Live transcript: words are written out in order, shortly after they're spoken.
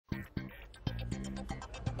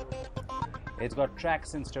It's got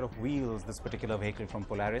tracks instead of wheels, this particular vehicle from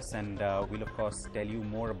Polaris, and we'll of course tell you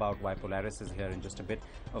more about why Polaris is here in just a bit.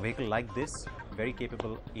 A vehicle like this, very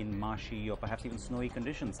capable in marshy or perhaps even snowy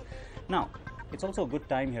conditions. Now, it's also a good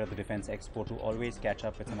time here at the Defence Expo to always catch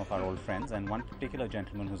up with some of our old friends, and one particular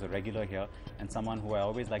gentleman who's a regular here and someone who I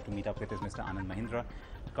always like to meet up with is Mr. Anand Mahindra.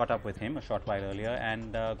 Caught up with him a short while earlier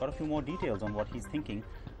and got a few more details on what he's thinking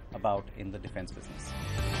about in the defence business.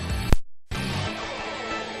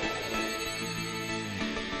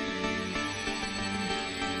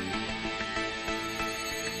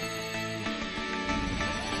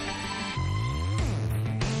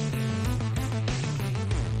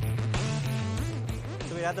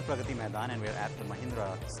 We're at the Pragati Maidan and we're at the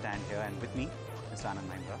Mahindra stand here, and with me, Mr. Anand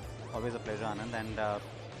Mahindra. Always a pleasure, Anand, and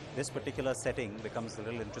this particular setting becomes a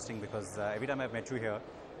little interesting because every time I've met you here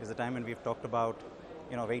is a time when we've talked about,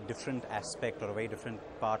 a very different aspect or a very different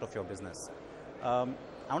part of your business. I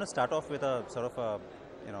want to start off with a sort of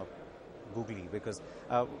a, googly, because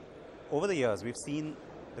over the years we've seen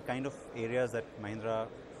the kind of areas that Mahindra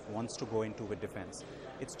wants to go into with defense.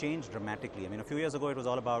 It's changed dramatically. I mean, a few years ago it was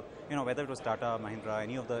all about, whether it was Tata, Mahindra,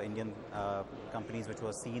 any of the Indian companies which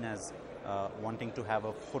were seen as wanting to have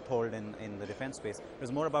a foothold in the defense space. It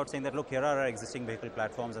was more about saying that, look, here are our existing vehicle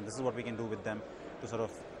platforms and this is what we can do with them to sort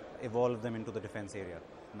of evolve them into the defense area.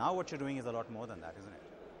 Now what you're doing is a lot more than that, isn't it?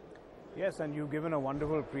 Yes, and you've given a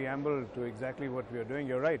wonderful preamble to exactly what we are doing.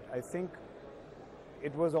 You're right. I think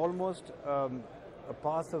it was almost a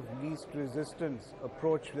path of least resistance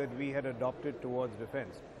approach that we had adopted towards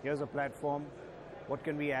defense. Here's a platform, what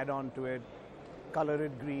can we add on to it, color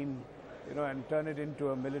it green, and turn it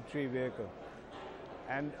into a military vehicle.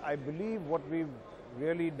 And I believe what we've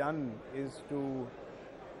really done is to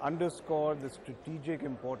underscore the strategic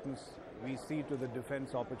importance we see to the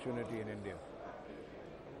defense opportunity in India.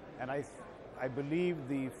 And I believe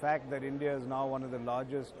the fact that India is now one of the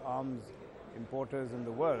largest arms importers in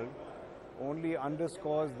the world only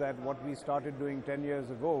underscores that what we started doing 10 years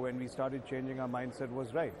ago when we started changing our mindset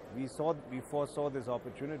was right. We foresaw this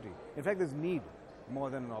opportunity. In fact, there's need more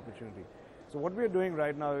than an opportunity. So what we're doing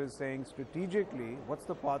right now is saying strategically, what's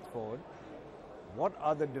the path forward? What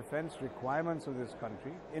are the defense requirements of this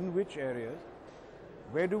country? In which areas?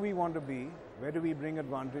 Where do we want to be? Where do we bring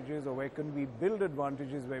advantages, or where can we build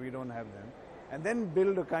advantages where we don't have them? And then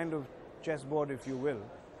build a kind of chessboard, if you will,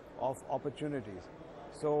 of opportunities.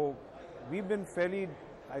 So we've been fairly,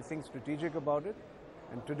 I think, strategic about it.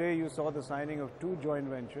 And today you saw the signing of 2 joint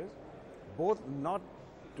ventures, both not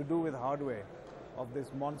to do with hardware of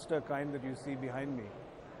this monster kind that you see behind me,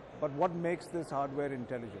 but what makes this hardware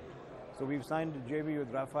intelligent. So we've signed a JV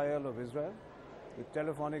with Rafael of Israel, with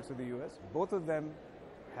Telephonics of the US. Both of them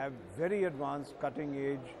have very advanced cutting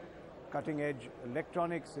edge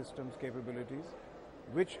electronic systems capabilities,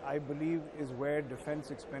 which I believe is where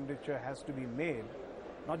defense expenditure has to be made,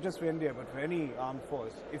 not just for India, but for any armed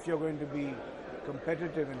force, if you're going to be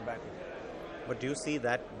competitive in battle. But do you see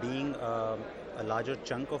that being a larger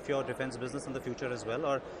chunk of your defense business in the future as well,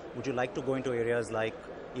 or would you like to go into areas like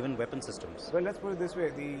even weapon systems? Well, let's put it this way.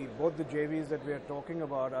 Both the JVs that we are talking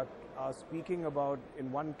about are speaking about,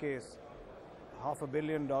 in one case, $500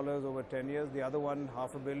 million over 10 years, the other one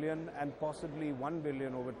 $500 million, and possibly $1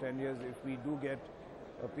 billion over 10 years if we do get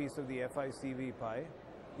a piece of the FICV pie.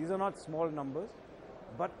 These are not small numbers,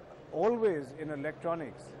 but always in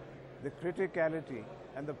electronics, the criticality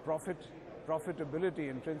and the profitability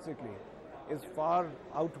intrinsically is far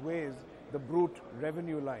outweighs the brute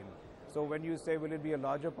revenue line. So when you say, will it be a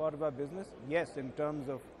larger part of our business? Yes, in terms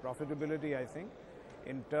of profitability, I think.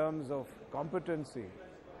 In terms of competency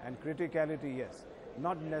and criticality, yes.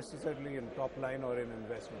 Not necessarily in top line or in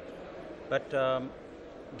investment. But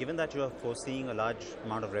given that you are foreseeing a large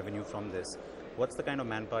amount of revenue from this, what's the kind of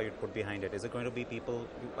manpower you'd put behind it? Is it going to be people,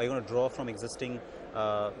 are you going to draw from existing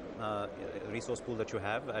resource pool that you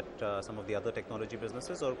have at some of the other technology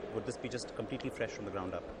businesses, or would this be just completely fresh from the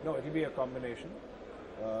ground up? No, it will be a combination.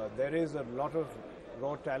 There is a lot of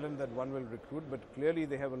raw talent that one will recruit, but clearly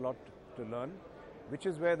they have a lot to learn, which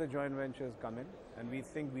is where the joint ventures come in, and we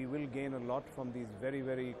think we will gain a lot from these very,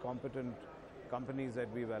 very competent companies that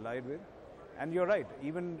we've allied with. And you're right,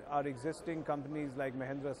 even our existing companies like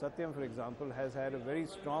Mahindra Satyam, for example, has had a very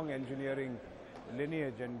strong engineering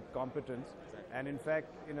lineage and competence. And in fact,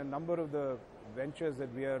 in a number of the ventures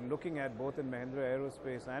that we are looking at, both in Mahindra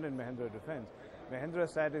Aerospace and in Mahindra Defence, Mahindra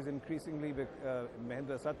Sat is increasingly,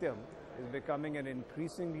 Mahindra Satyam is becoming an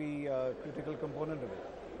increasingly critical component of it.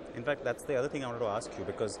 In fact, that's the other thing I wanted to ask you,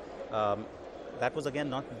 because that was again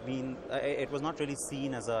not being, it was not really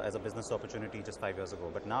seen as a business opportunity just 5 years ago.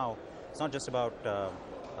 But now it's not just about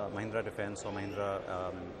Mahindra Defence or Mahindra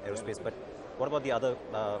Aerospace, but what about the other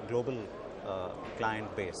global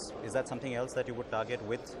client base? Is that something else that you would target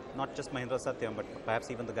with not just Mahindra Satyam, but perhaps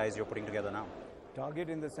even the guys you're putting together now? Target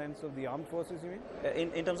in the sense of the armed forces, you mean?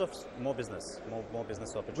 In terms of more business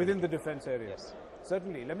opportunities. Within the defence area? Yes.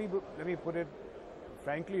 Certainly. Let me put it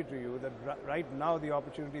frankly to you that right now the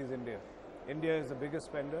opportunity is India. India is the biggest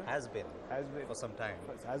spender. Has been for some time.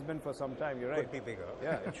 Has been for some time, you're right. Could be bigger.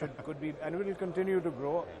 Yeah, could be, and it will continue to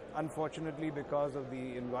grow, unfortunately, because of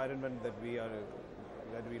the environment that we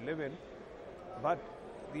live in. But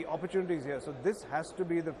the opportunity is here. So this has to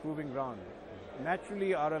be the proving ground.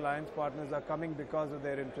 Naturally, our alliance partners are coming because of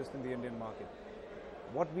their interest in the Indian market.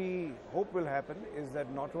 What we hope will happen is that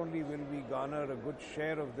not only will we garner a good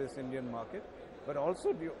share of this Indian market, but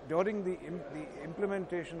also during the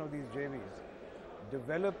implementation of these JVs,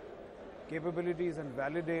 develop capabilities and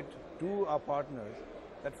validate to our partners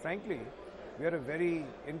that frankly, we are a very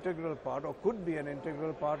integral part, or could be an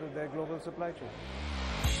integral part of their global supply chain.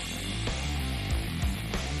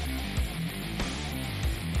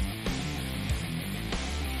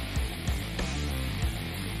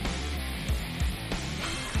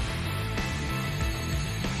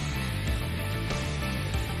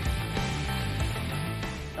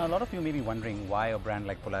 Now, a lot of you may be wondering why a brand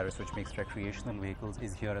like Polaris, which makes recreational vehicles,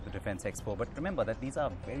 is here at the Defence Expo. But remember that these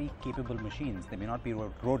are very capable machines. They may not be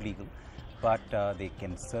road legal, but they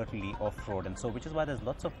can certainly off-road. And so, which is why there's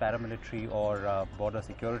lots of paramilitary or border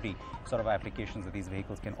security sort of applications that these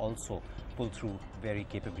vehicles can also pull through very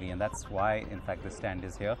capably. And that's why, in fact, this stand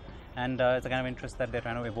is here. And it's a kind of interest that they're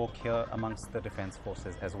trying to evoke here amongst the defence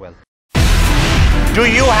forces as well. Do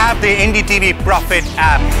you have the NDTV Profit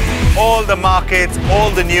app? All the markets,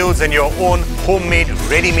 all the news and your own homemade,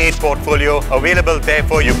 ready-made portfolio available there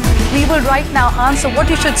for you. We will right now answer what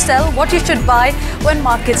you should sell, what you should buy when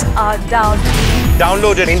markets are down.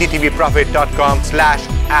 Download at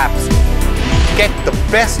ndtvprofit.com/apps. Get the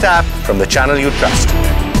best app from the channel you trust.